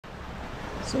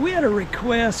So we had a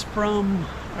request from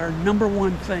our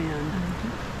 #1 fan.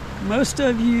 Most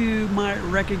of you might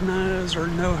recognize or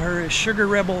know her as Sugar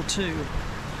Rebel 2.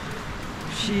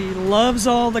 She loves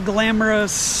all the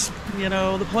glamorous, you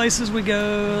know, the places we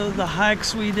go, the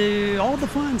hikes we do, all the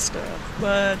fun stuff.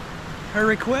 But her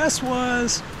request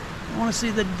was, I want to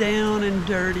see the down and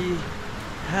dirty,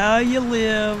 how you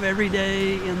live every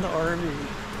day in the RV,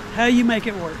 how you make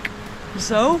it work.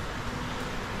 So,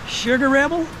 Sugar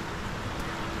Rebel,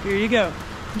 here you go.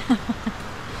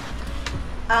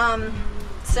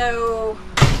 So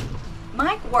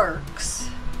Mike works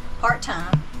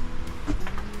part-time.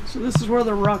 So this is where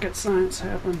the rocket science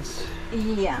happens.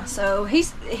 Yeah, so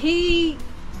he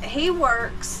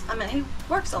works, I mean, he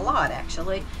works a lot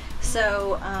actually.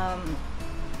 So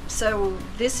so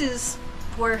this is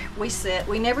where we sit.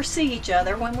 We never see each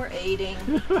other when we're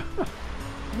eating.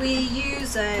 We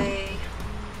use a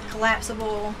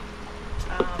collapsible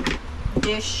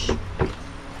dish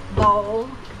bowl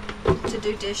to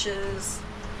do dishes,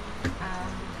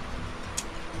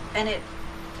 and it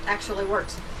actually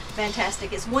works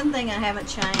fantastic. It's one thing I haven't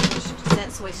changed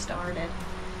since we started,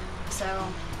 so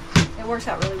it works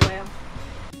out really well.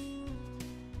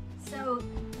 So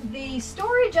the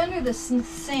storage under the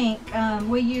sink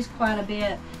we use quite a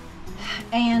bit,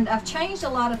 and I've changed a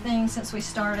lot of things since we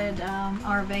started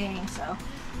RVing. So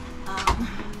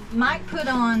Mike put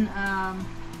on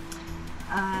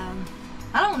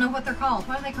I don't know what they're called.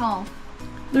 What are they called?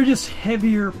 They're just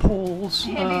heavier poles.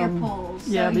 Heavier poles.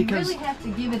 Yeah, so because you really have to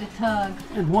give it a tug.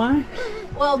 And why?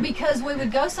 Well, because we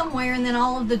would go somewhere and then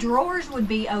all of the drawers would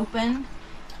be open,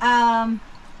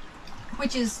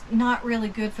 which is not really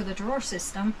good for the drawer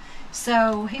system.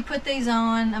 So he put these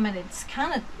on. I mean, it's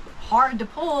kind of hard to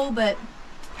pull, but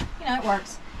you know, it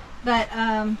works. But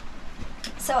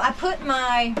so I put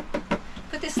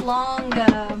this long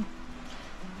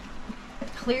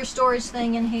clear storage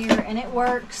thing in here, and it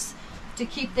works to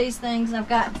keep these things. I've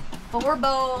got 4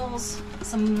 bowls,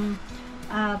 some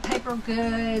paper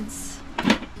goods,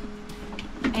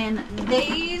 and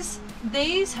these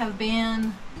have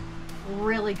been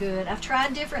really good. I've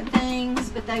tried different things,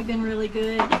 but they've been really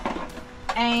good,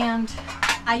 and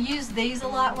I use these a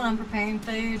lot when I'm preparing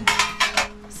food.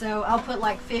 So I'll put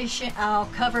like fish, I'll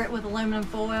cover it with aluminum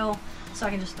foil so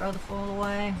I can just throw the foil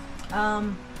away.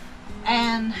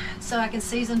 And so I can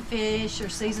season fish or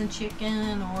season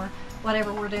chicken or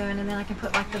whatever we're doing, and then I can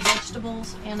put like the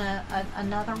vegetables in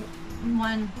another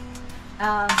one,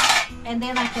 and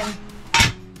then I can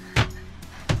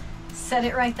set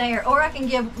it right there, or I can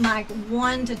give Mike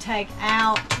one to take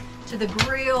out to the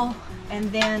grill,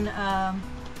 and then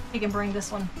he can bring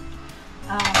this one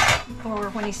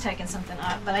for when he's taking something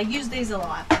up. But I use these a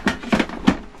lot.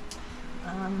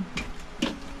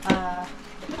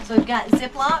 So we've got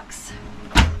Ziplocs.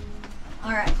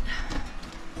 All right.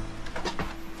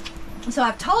 So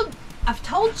I've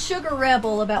told Sugar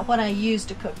Rebel about what I use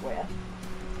to cook with.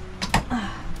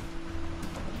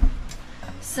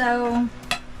 So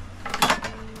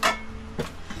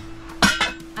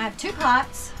I have 2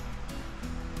 pots,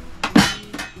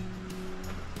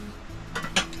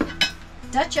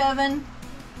 Dutch oven,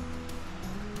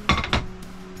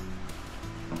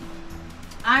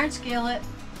 iron skillet,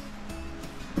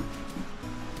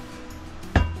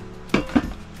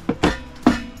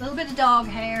 a little bit of dog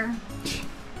hair.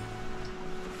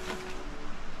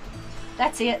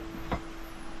 That's it.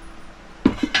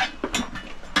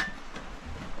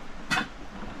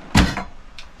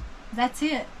 That's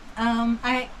it.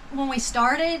 When we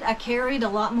started, I carried a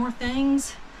lot more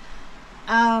things,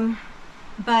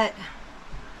 but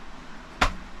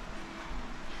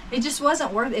it just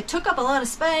wasn't worth it. It took up a lot of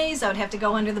space. I would have to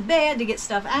go under the bed to get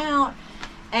stuff out,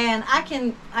 and I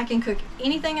can cook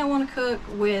anything I want to cook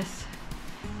with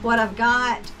what I've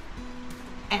got.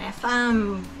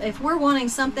 And if we're wanting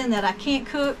something that I can't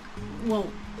cook, well,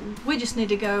 we just need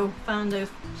to go find a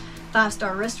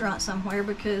 5-star restaurant somewhere,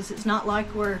 because it's not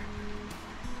like we're,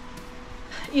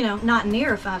 you know, not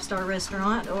near a 5-star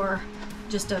restaurant or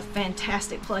just a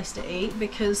fantastic place to eat,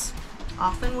 because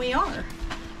often we are.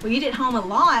 We eat at home a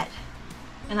lot,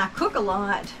 and I cook a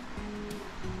lot,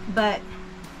 but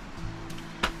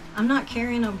I'm not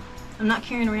carrying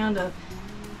around a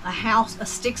house, a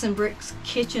sticks and bricks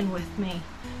kitchen with me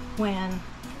when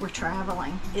we're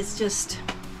traveling. It's just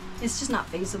not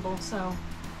feasible. So,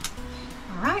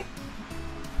 all right.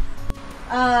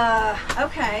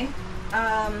 Okay.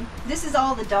 This is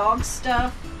all the dog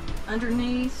stuff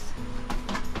underneath.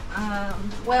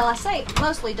 Well, I say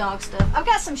mostly dog stuff. I've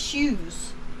got some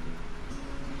shoes.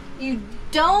 You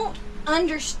don't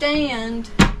understand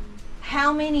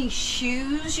how many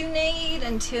shoes you need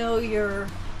until you're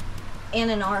in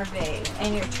an RV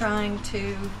and you're trying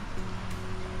to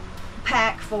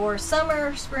pack for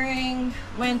summer, spring,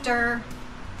 winter,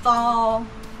 fall,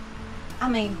 I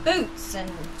mean boots and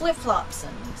flip-flops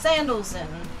and sandals, and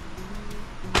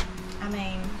I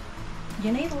mean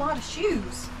you need a lot of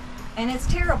shoes, and it's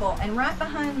terrible. And right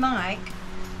behind Mike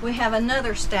we have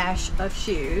another stash of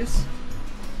shoes.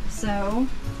 So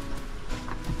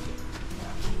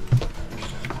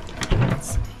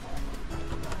let's see.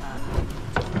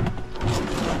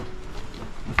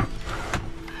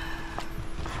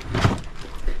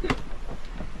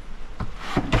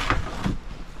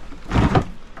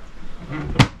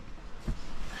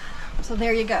 So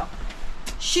there you go.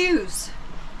 Shoes,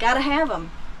 gotta have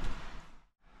them.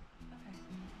 Okay.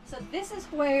 So this is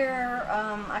where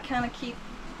I kind of keep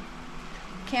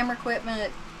camera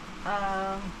equipment,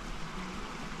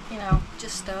 you know,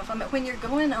 just stuff. I mean, when you're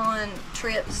going on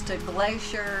trips to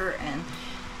Glacier and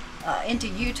into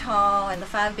Utah and the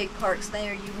 5 big parks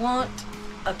there, you want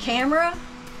a camera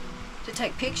to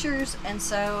take pictures, and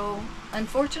so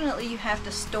unfortunately you have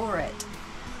to store it.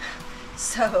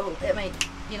 So I mean,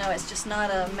 you know, it's just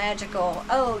not a magical,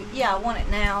 oh yeah, I want it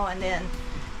now, and then,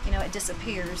 you know, it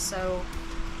disappears. So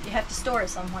you have to store it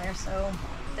somewhere. So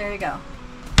there you go.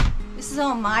 This is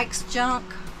all Mike's junk.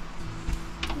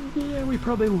 Yeah, we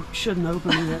probably shouldn't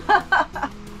open it.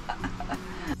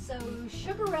 So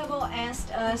Sugar Rebel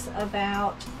asked us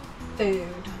about food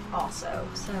also.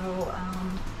 So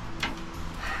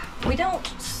we don't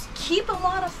keep a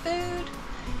lot of food.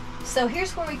 So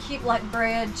here's where we keep like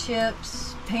bread,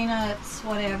 chips, peanuts,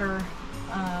 whatever.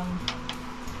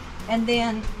 And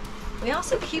then we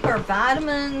also keep our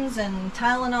vitamins and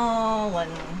Tylenol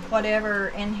and whatever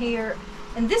in here.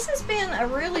 And this has been a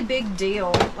really big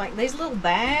deal, like these little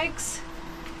bags,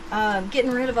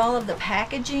 getting rid of all of the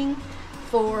packaging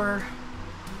for,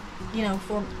 you know,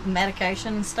 for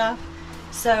medication and stuff.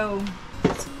 So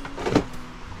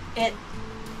it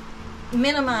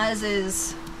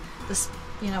minimizes the,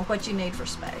 you know, what you need for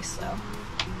space. So,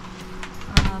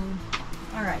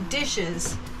 all right,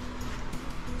 dishes.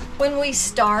 When we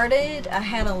started, I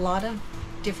had a lot of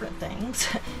different things.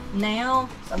 Now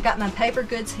I've got my paper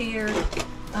goods here.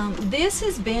 This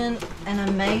has been an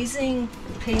amazing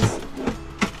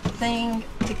thing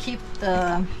to keep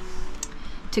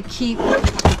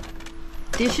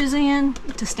dishes in,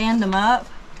 to stand them up.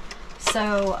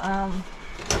 So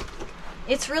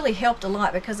it's really helped a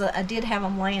lot, because I did have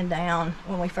them laying down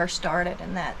when we first started,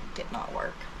 and that did not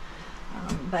work.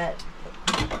 But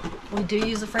we do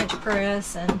use a French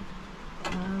press, and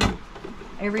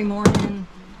every morning,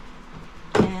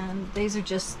 and these are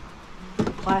just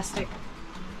plastic.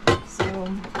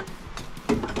 So,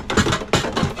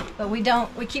 but we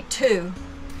keep 2,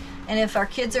 and if our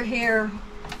kids are here,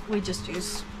 we just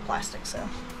use plastic. So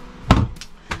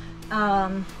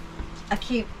I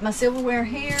keep my silverware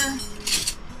here.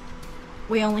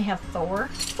 We only have 4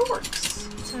 forks,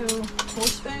 so 4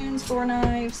 spoons, 4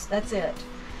 knives, that's it.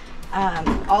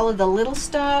 All of the little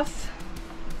stuff,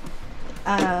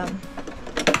 you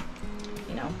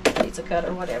know, pizza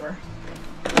cutter, whatever,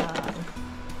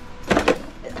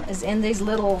 is in these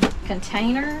little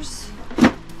containers,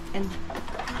 and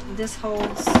this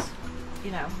holds,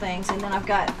 you know, things. And then I've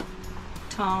got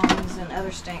tongs and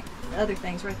other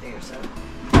things right there. So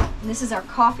and this is our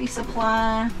coffee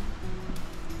supply.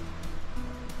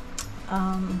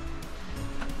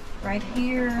 Right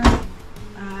here,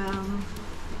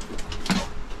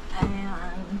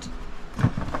 and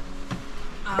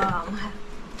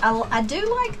I do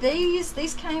like these.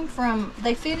 These came from,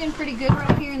 they fit in pretty good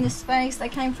right here in this space. They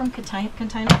came from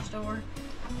Container Store.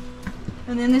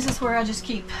 And then this is where I just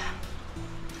keep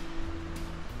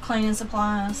cleaning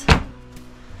supplies.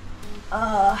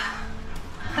 And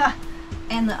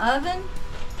the oven,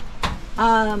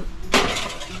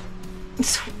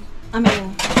 I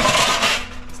mean,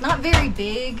 it's not very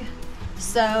big,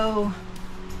 so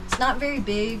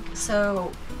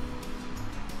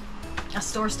I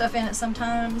store stuff in it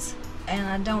sometimes, and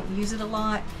I don't use it a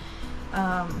lot.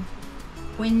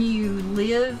 When you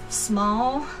live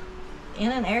small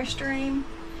in an Airstream,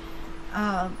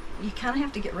 you kind of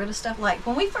have to get rid of stuff. Like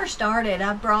when we first started,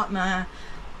 I brought my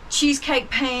cheesecake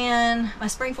pan, my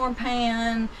springform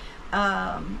pan,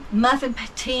 muffin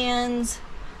tins.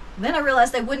 Then I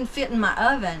realized they wouldn't fit in my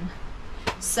oven,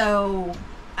 so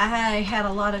I had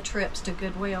a lot of trips to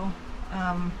Goodwill.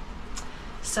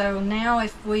 So now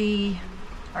if we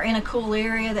are in a cool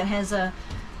area that has a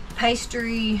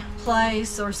pastry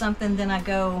place or something, then I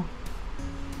go,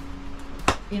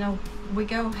 you know, we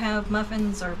go have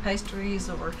muffins or pastries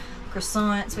or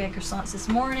croissants. We had croissants this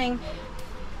morning.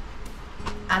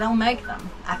 I don't make them.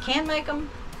 I can make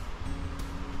them,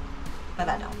 but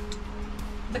I don't,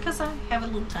 because I have a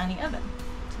little tiny oven.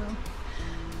 So,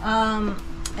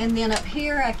 and then up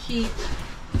here I keep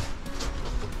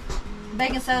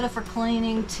baking soda for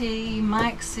cleaning, tea,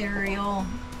 Mike's cereal,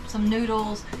 some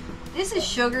noodles. This is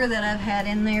sugar that I've had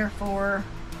in there for,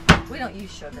 we don't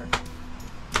use sugar.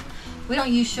 We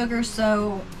don't use sugar,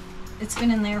 so it's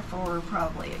been in there for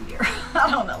probably a year. I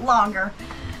don't know, longer.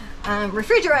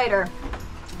 Refrigerator.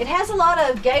 It has a lot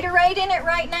of Gatorade in it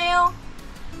right now,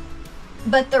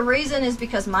 but the reason is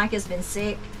because Mike has been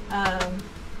sick.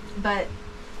 But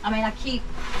I mean, I keep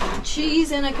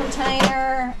cheese in a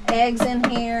container, eggs in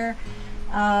here.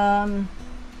 I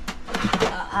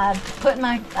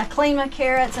clean my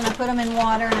carrots and I put them in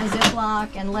water in a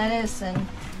Ziploc, and lettuce and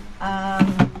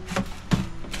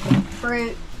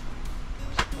fruit.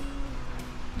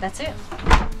 That's it.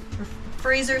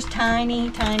 Freezer's tiny,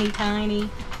 tiny, tiny.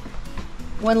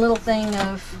 One little thing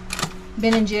of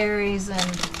Ben and Jerry's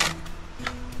and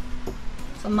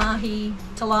some mahi,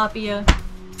 tilapia.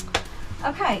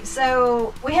 Okay,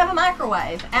 so we have a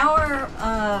microwave. Our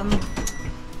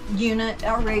unit,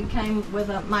 our rig came with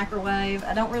a microwave.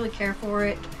 I don't really care for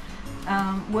it,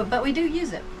 but we do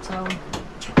use it. So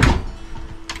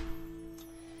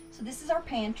this is our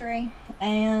pantry,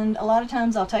 and a lot of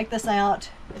times I'll take this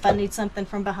out if I need something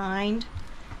from behind,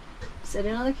 sit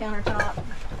it on the countertop,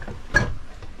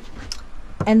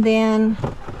 and then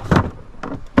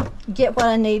get what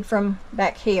I need from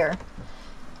back here.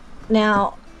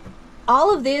 Now,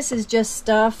 all of this is just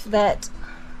stuff that,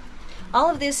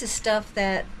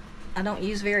 I don't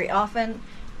use very often,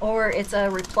 or it's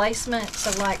a replacement. So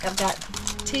like I've got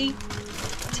tea,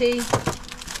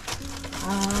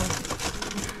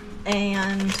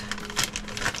 and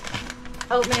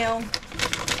oatmeal,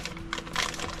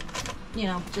 you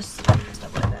know, just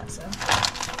stuff like that. So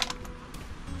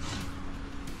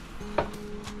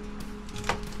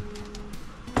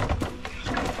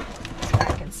it's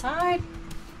back inside.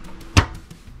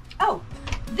 Oh,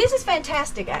 this is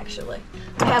fantastic actually.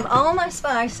 I have all my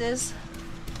spices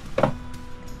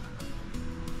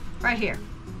right here,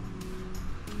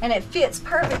 and it fits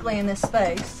perfectly in this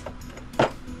space.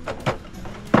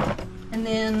 And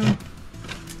then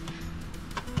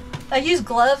I use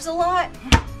gloves a lot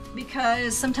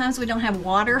because sometimes we don't have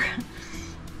water,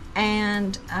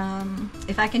 and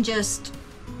if I can just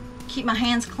keep my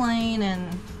hands clean,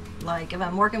 and like if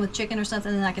I'm working with chicken or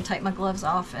something, then I can take my gloves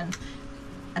off and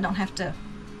I don't have to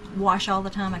wash all the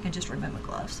time. I can just remove my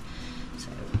gloves. So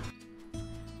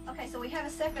okay, so we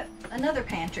have another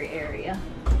pantry area.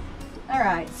 All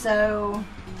right, so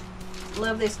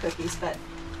love these cookies, but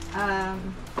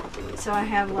so I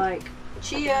have like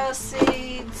chia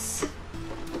seeds,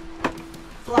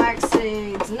 flax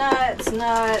seeds,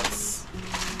 nuts.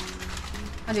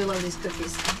 I do love these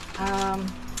cookies.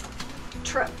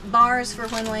 Bars for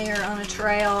when we are on a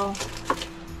trail.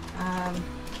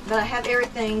 But I have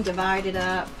everything divided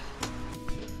up.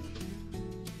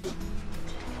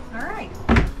 All right.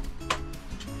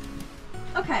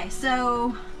 Okay,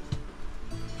 so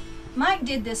Mike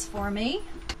did this for me.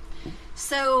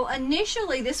 So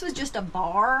initially this was just a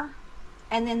bar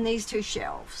and then these two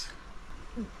shelves.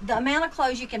 The amount of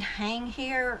clothes you can hang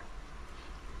here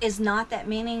is not that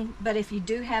many, but if you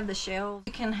do have the shelves,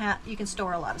 you can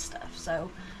store a lot of stuff.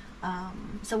 So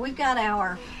so we've got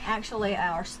our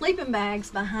sleeping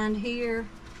bags behind here,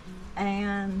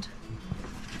 and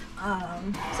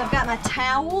so I've got my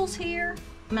towels here.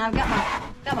 I mean, I've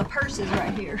got my purses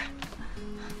right here.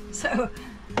 So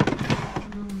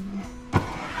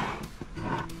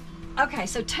okay,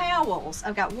 so towels.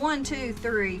 I've got 1, 2,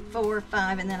 3, 4,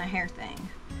 5, and then a hair thing.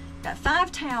 Got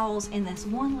 5 towels in this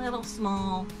one little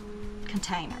small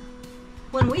container.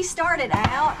 When we started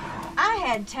out, I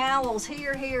had towels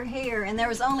here, and there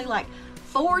was only like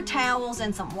 4 towels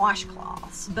and some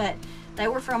washcloths, but they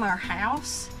were from our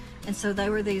house, and so they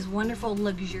were these wonderful,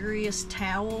 luxurious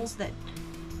towels that,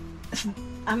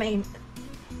 I mean,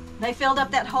 they filled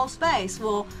up that whole space.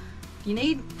 Well, you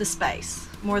need the space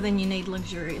more than you need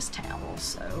luxurious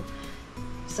towels.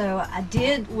 So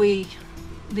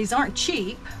these aren't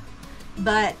cheap,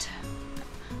 but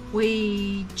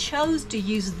we chose to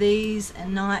use these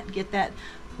and not get that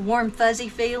warm fuzzy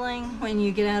feeling when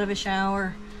you get out of a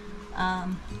shower,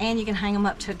 and you can hang them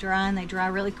up to dry and they dry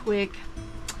really quick.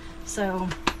 So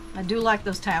I do like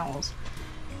those towels.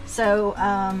 So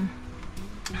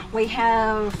we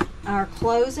have our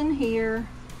clothes in here,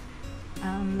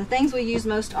 the things we use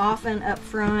most often up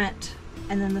front,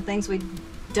 and then the things we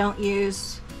don't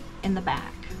use in the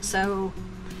back. So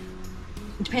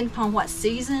depending upon what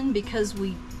season, because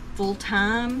we full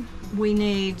time, we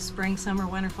need spring, summer,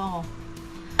 winter, fall.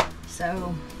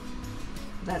 So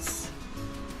that's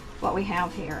what we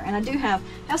have here. And I do have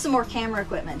some more camera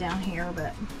equipment down here,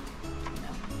 but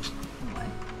anyway.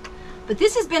 But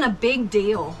this has been a big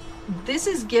deal. This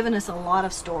has given us a lot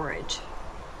of storage.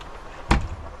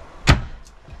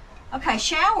 Okay,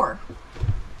 shower.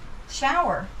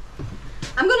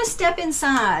 I'm going to step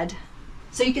inside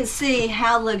so you can see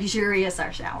how luxurious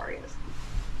our shower is.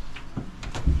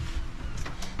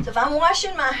 So if I'm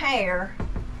washing my hair,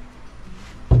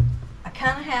 I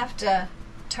kind of have to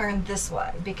turn this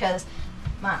way because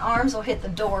my arms will hit the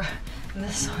door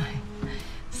this way.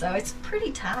 So it's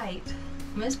pretty tight.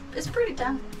 I mean, it's pretty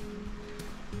tight.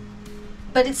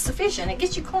 But it's sufficient. It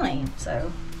gets you clean,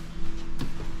 so.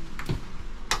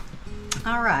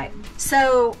 All right,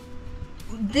 so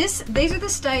these are the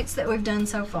states that we've done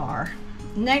so far.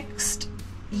 Next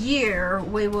year,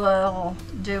 we will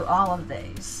do all of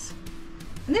these.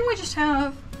 And then we just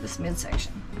have this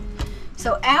midsection.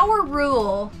 So our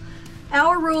rule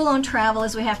on travel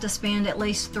is we have to spend at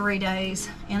least 3 days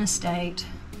in a state.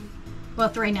 Well,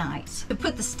 3 nights to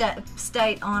put the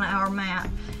state on our map.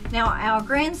 Now, our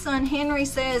grandson Henry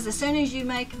says as soon as you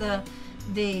make the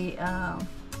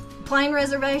plane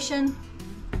reservation,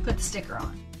 put the sticker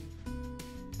on.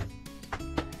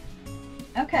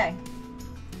 Okay,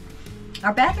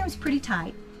 our bathroom's pretty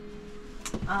tight.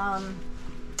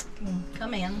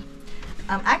 Come in.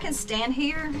 I can stand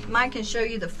here. Mike can show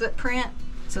you the footprint.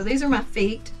 So these are my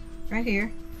feet right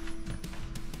here.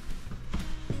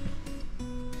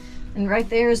 And right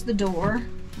there is the door,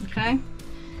 okay?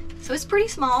 So it's pretty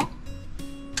small.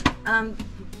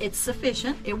 It's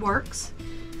sufficient, it works.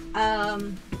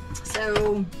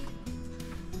 So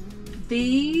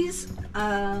these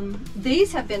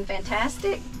have been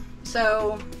fantastic.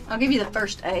 So I'll give you the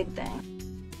first aid thing.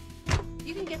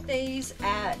 You can get these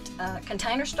at a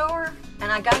Container Store,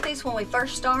 and I got these when we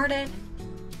first started.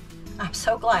 I'm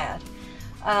so glad.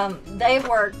 They've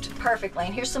worked perfectly.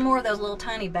 And here's some more of those little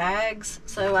tiny bags,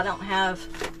 so I don't have,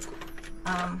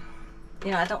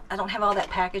 you know, I don't have all that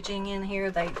packaging in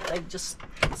here. They just,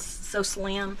 it's so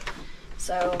slim.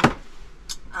 So,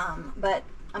 but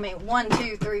I mean, 1,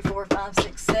 2, 3, 4, 5,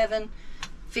 6, 7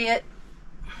 fit,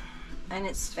 and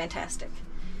it's fantastic.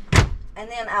 And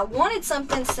then I wanted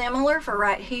something similar for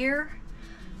right here,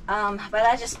 but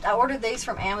I ordered these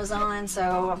from Amazon.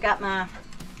 So I've got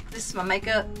this is my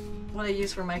makeup, what I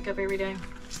use for makeup every day.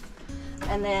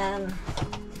 And then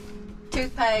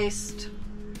toothpaste.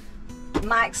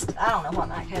 Mike's, I don't know what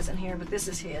Mike has in here, but this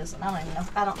is his, and I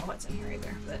don't know what's in here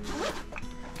either. But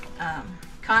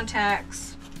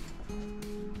contacts,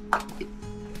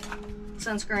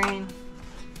 sunscreen.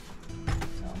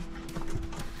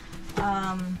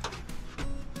 So,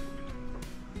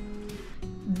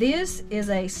 this is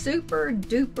a super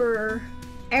duper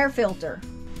air filter.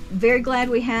 Very glad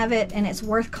we have it, and it's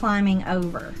worth climbing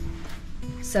over.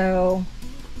 So,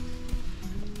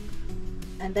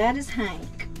 and that is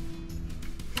Hank.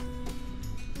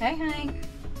 Hey, Hank.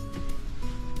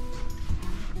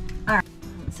 All right,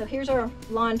 so here's our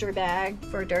laundry bag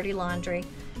for dirty laundry.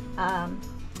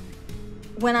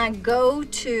 When I go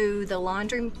to the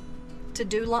laundry to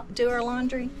do our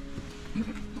laundry,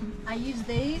 I use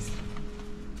these,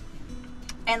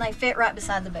 and they fit right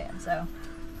beside the bed. So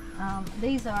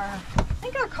these are, I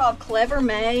think are called Clever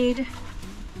Made.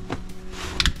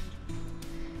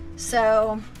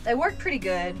 So they work pretty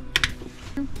good.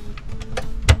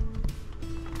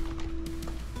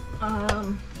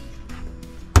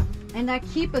 And I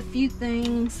keep a few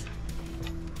things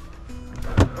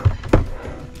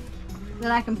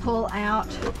that I can pull out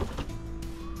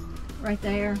right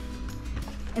there.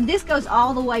 And this goes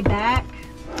all the way back.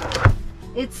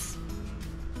 It's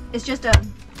just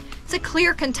it's a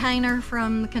clear container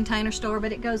from the Container Store,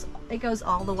 but it goes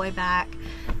all the way back,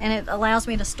 and it allows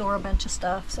me to store a bunch of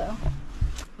stuff. So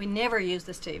we never use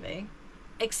this TV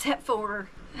except for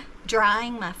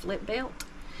drying my flip belt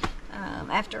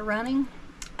after running.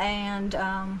 And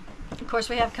of course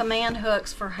we have command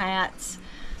hooks for hats.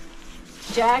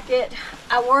 Jacket,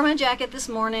 I wore my jacket this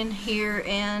morning here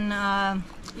in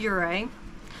Ouray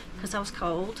because I was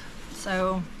cold,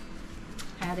 so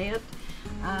had it.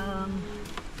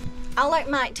 I'll let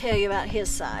Mike tell you about his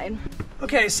side.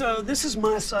 Okay, so this is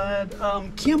my side.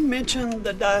 Kim mentioned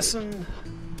the Dyson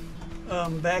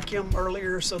vacuum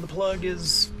earlier, so the plug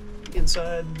is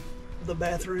inside the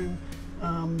bathroom.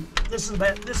 This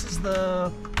is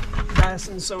the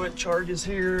Dyson, so it charges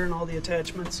here and all the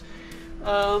attachments.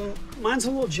 Mine's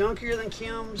a little junkier than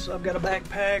Kim's. I've got a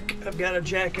backpack, I've got a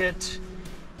jacket,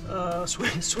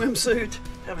 swimsuit.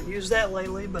 Haven't used that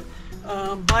lately, but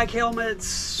bike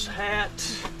helmets, hat,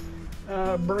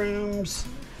 brooms.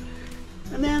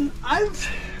 And then I've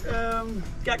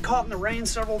got caught in the rain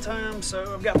several times,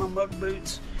 so I've got my mug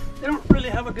boots. They don't really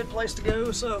have a good place to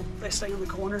go, so they stay in the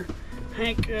corner.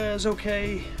 Hank is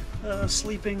okay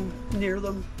sleeping near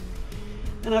them.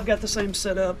 And I've got the same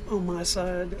setup on my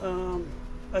side.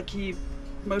 I keep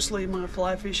mostly my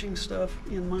fly fishing stuff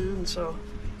in mine, so.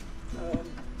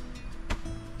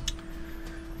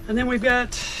 And then we've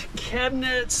got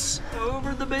cabinets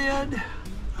over the bed.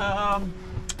 I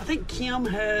think Kim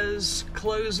has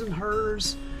clothes in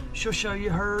hers. She'll show you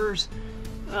hers.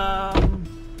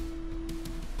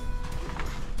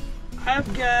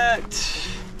 I've got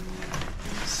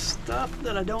stuff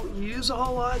that I don't use a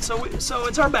whole lot. So it's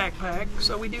our backpack.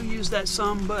 So we do use that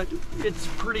some, but it's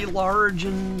pretty large,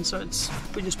 and so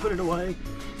we just put it away.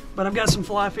 But I've got some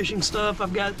fly fishing stuff.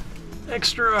 I've got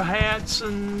extra hats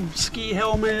and ski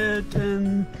helmet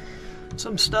and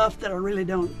some stuff that I really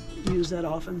don't use that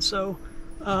often. So,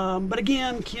 but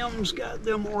again, Kim's got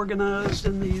them organized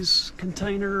in these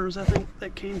containers. I think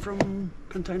that came from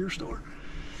Container Store.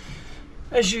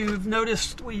 As you've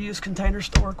noticed, we use Container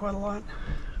Store quite a lot.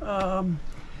 And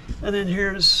then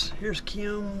here's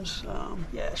Kim's.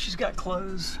 Yeah, she's got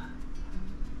clothes.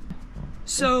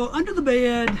 So under the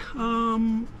bed,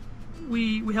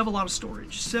 we have a lot of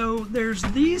storage. So there's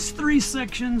these 3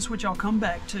 sections, which I'll come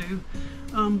back to.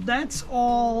 That's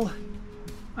all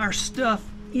our stuff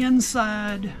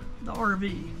inside the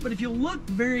RV. But if you look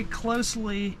very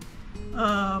closely,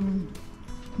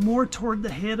 more toward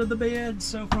the head of the bed,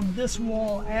 so from this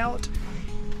wall out,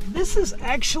 this is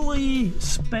actually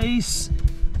space.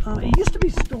 It used to be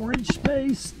storage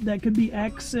space that could be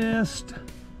accessed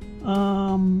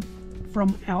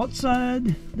from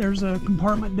outside. There's a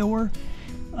compartment door,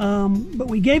 but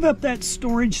we gave up that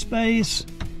storage space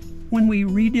when we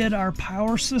redid our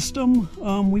power system.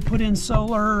 We put in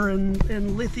solar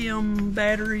and lithium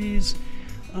batteries.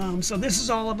 So this is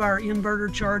all of our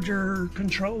inverter, charger,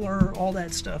 controller, all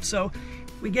that stuff. So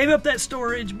we gave up that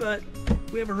storage, but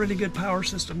we have a really good power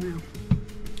system now.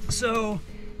 So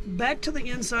back to the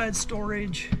inside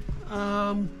storage.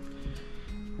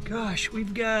 Gosh,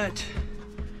 we've got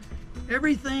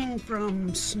everything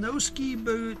from snow ski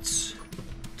boots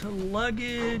to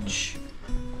luggage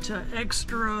to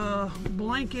extra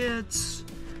blankets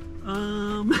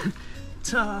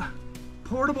to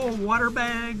portable water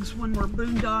bags when we're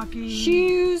boondocking.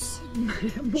 Shoes.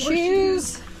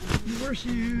 More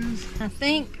shoes. I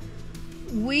think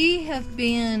we have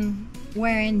been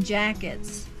wearing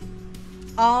jackets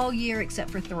all year except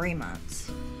for 3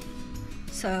 months.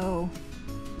 So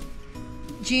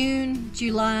June,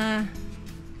 July,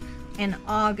 and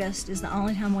August is the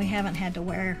only time we haven't had to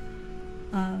wear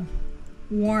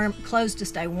warm clothes to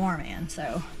stay warm in.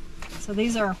 So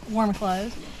these are warm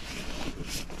clothes.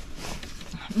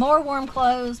 More warm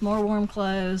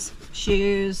clothes,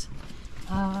 shoes,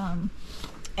 and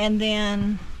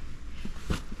then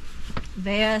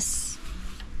vests,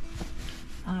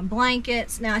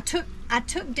 blankets. Now I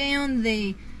took down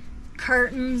the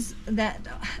curtains that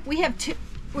we have two.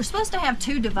 We're supposed to have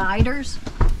 2 dividers.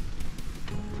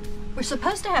 We're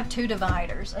supposed to have 2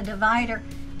 dividers, a divider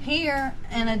here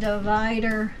and a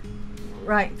divider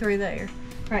right through there,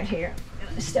 right here.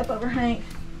 Step over, Hank.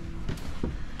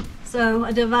 So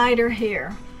a divider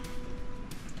here.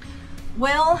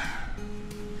 Well,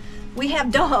 we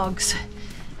have dogs,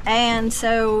 and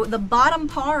so the bottom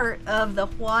part of the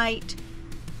white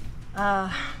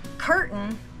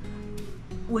curtain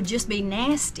would just be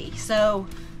nasty. So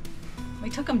we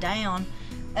took them down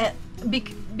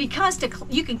because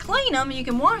you can clean them, you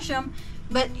can wash them,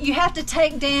 but you have to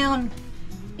take down,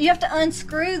 you have to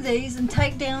unscrew these and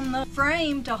take down the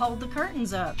frame to hold the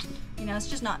curtains up. You know, it's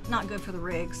just not good for the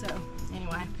rig. So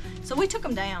anyway, so we took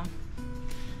them down.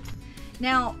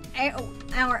 Now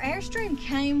our Airstream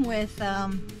came with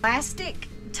plastic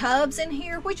tubs in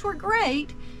here, which were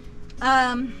great,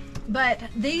 but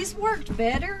these worked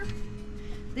better.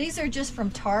 These are just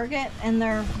from Target, and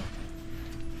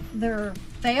they're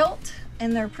felt,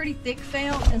 and they're pretty thick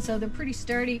felt, and so they're pretty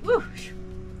sturdy. Woo!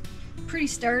 Pretty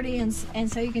sturdy, and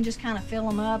so you can just kind of fill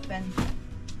them up, and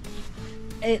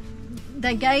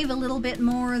they gave a little bit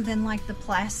more than like the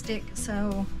plastic,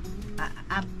 so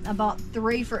I bought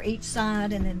 3 for each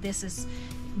side, and then this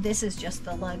is just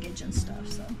the luggage and stuff.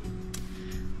 So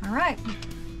all right,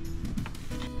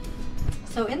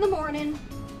 so in the morning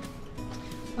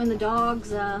when the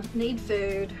dogs need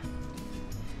food,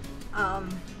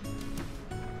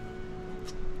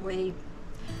 we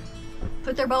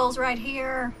put their bowls right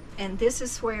here, and this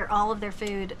is where all of their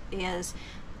food is.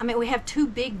 I mean, we have 2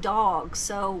 big dogs,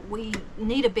 so we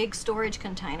need a big storage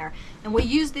container, and we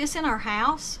use this in our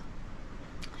house,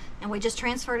 and we just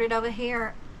transferred it over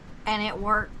here, and it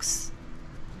works.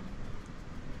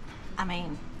 I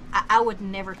mean, I would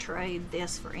never trade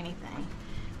this for anything.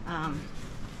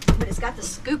 But it's got the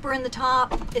scooper in the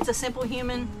top. It's a Simple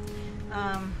Human.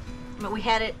 But we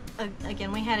had it,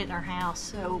 again, we had it in our house,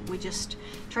 so we just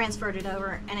transferred it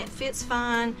over, and it fits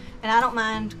fine, and I don't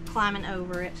mind climbing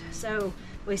over it. So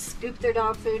we scoop their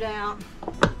dog food out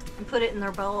and put it in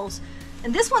their bowls.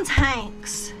 And this one's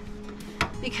Hank's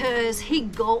because he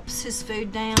gulps his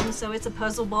food down, so it's a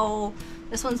puzzle bowl.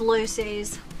 This one's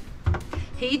Lucy's.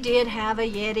 He did have a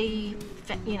Yeti,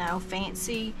 you know,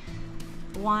 fancy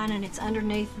one, and it's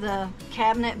underneath the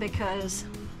cabinet because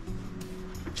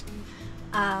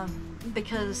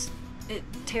it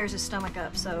tears his stomach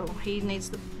up, so he needs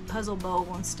the puzzle bowl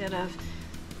instead of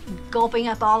gulping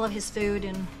up all of his food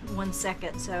in 1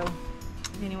 second. So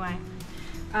anyway,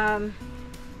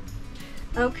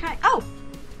 okay.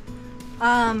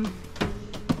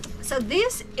 So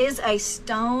this is a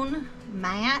stone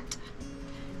mat.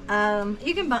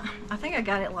 You can buy, I think I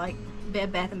got it like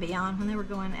Bed Bath & Beyond when they were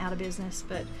going out of business,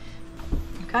 but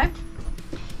okay.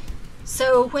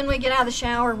 So when we get out of the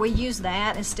shower, we use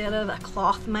that instead of a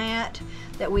cloth mat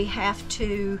that we have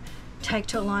to take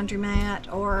to a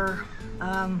laundromat or,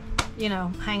 you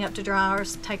know, hang up to dry or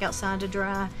take outside to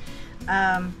dry.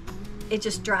 It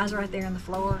just dries right there on the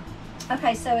floor.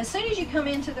 Okay, so as soon as you come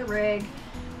into the rig,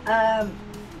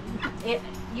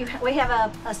 we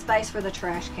have a space for the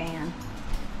trash can.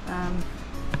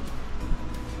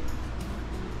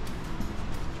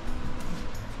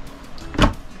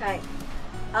 Okay.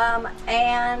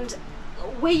 And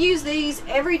we use these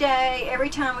every day, every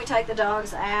time we take the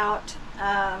dogs out.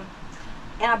 And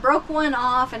I broke one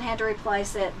off and had to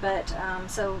replace it, but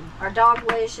so our dog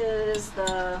leashes,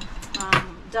 the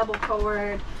double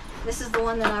cord, this is the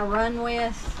one that I run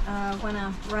with when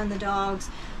I run the dogs,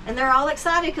 and they're all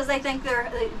excited because they think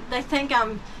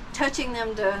I'm touching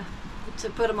them to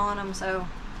put them on them, so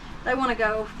they want to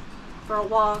go for a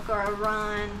walk or a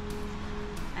run.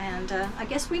 And I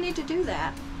guess we need to do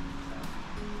that.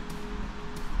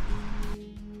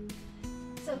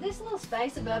 So this little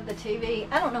space above the TV,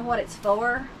 I don't know what it's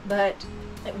for, but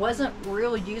it wasn't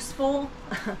real useful.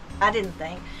 I didn't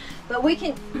think, but we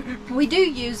do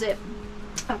use it.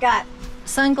 I've got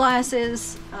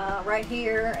sunglasses right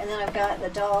here, and then I've got the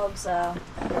dogs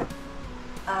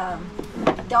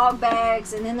dog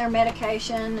bags, and then their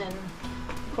medication, and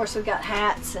of course we've got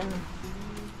hats, and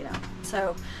you know,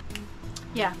 so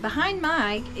yeah. Behind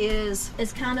Mike is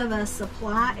kind of a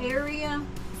supply area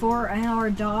for our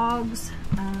dogs.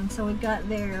 So we've got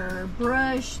their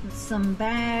brush, some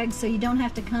bags, so you don't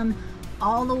have to come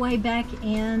all the way back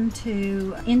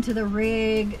into the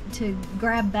rig to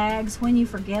grab bags when you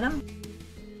forget them.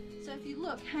 So if you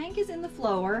look, Hank is in the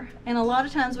floor, and a lot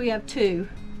of times we have two.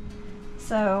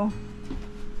 So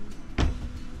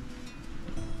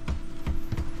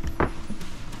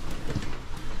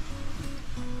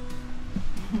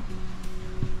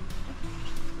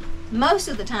most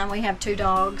of the time we have two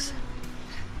dogs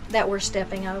that we're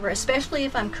stepping over, especially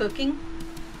if I'm cooking.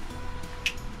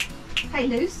 Hey,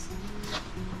 Luce.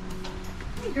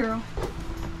 Hey, girl.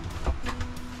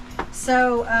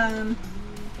 So,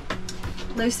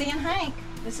 Lucy and Hank,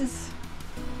 this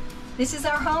is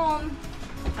our home.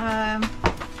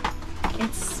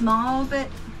 It's small, but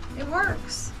it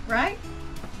works, right?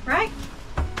 Right?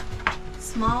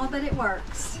 Small, but it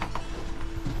works.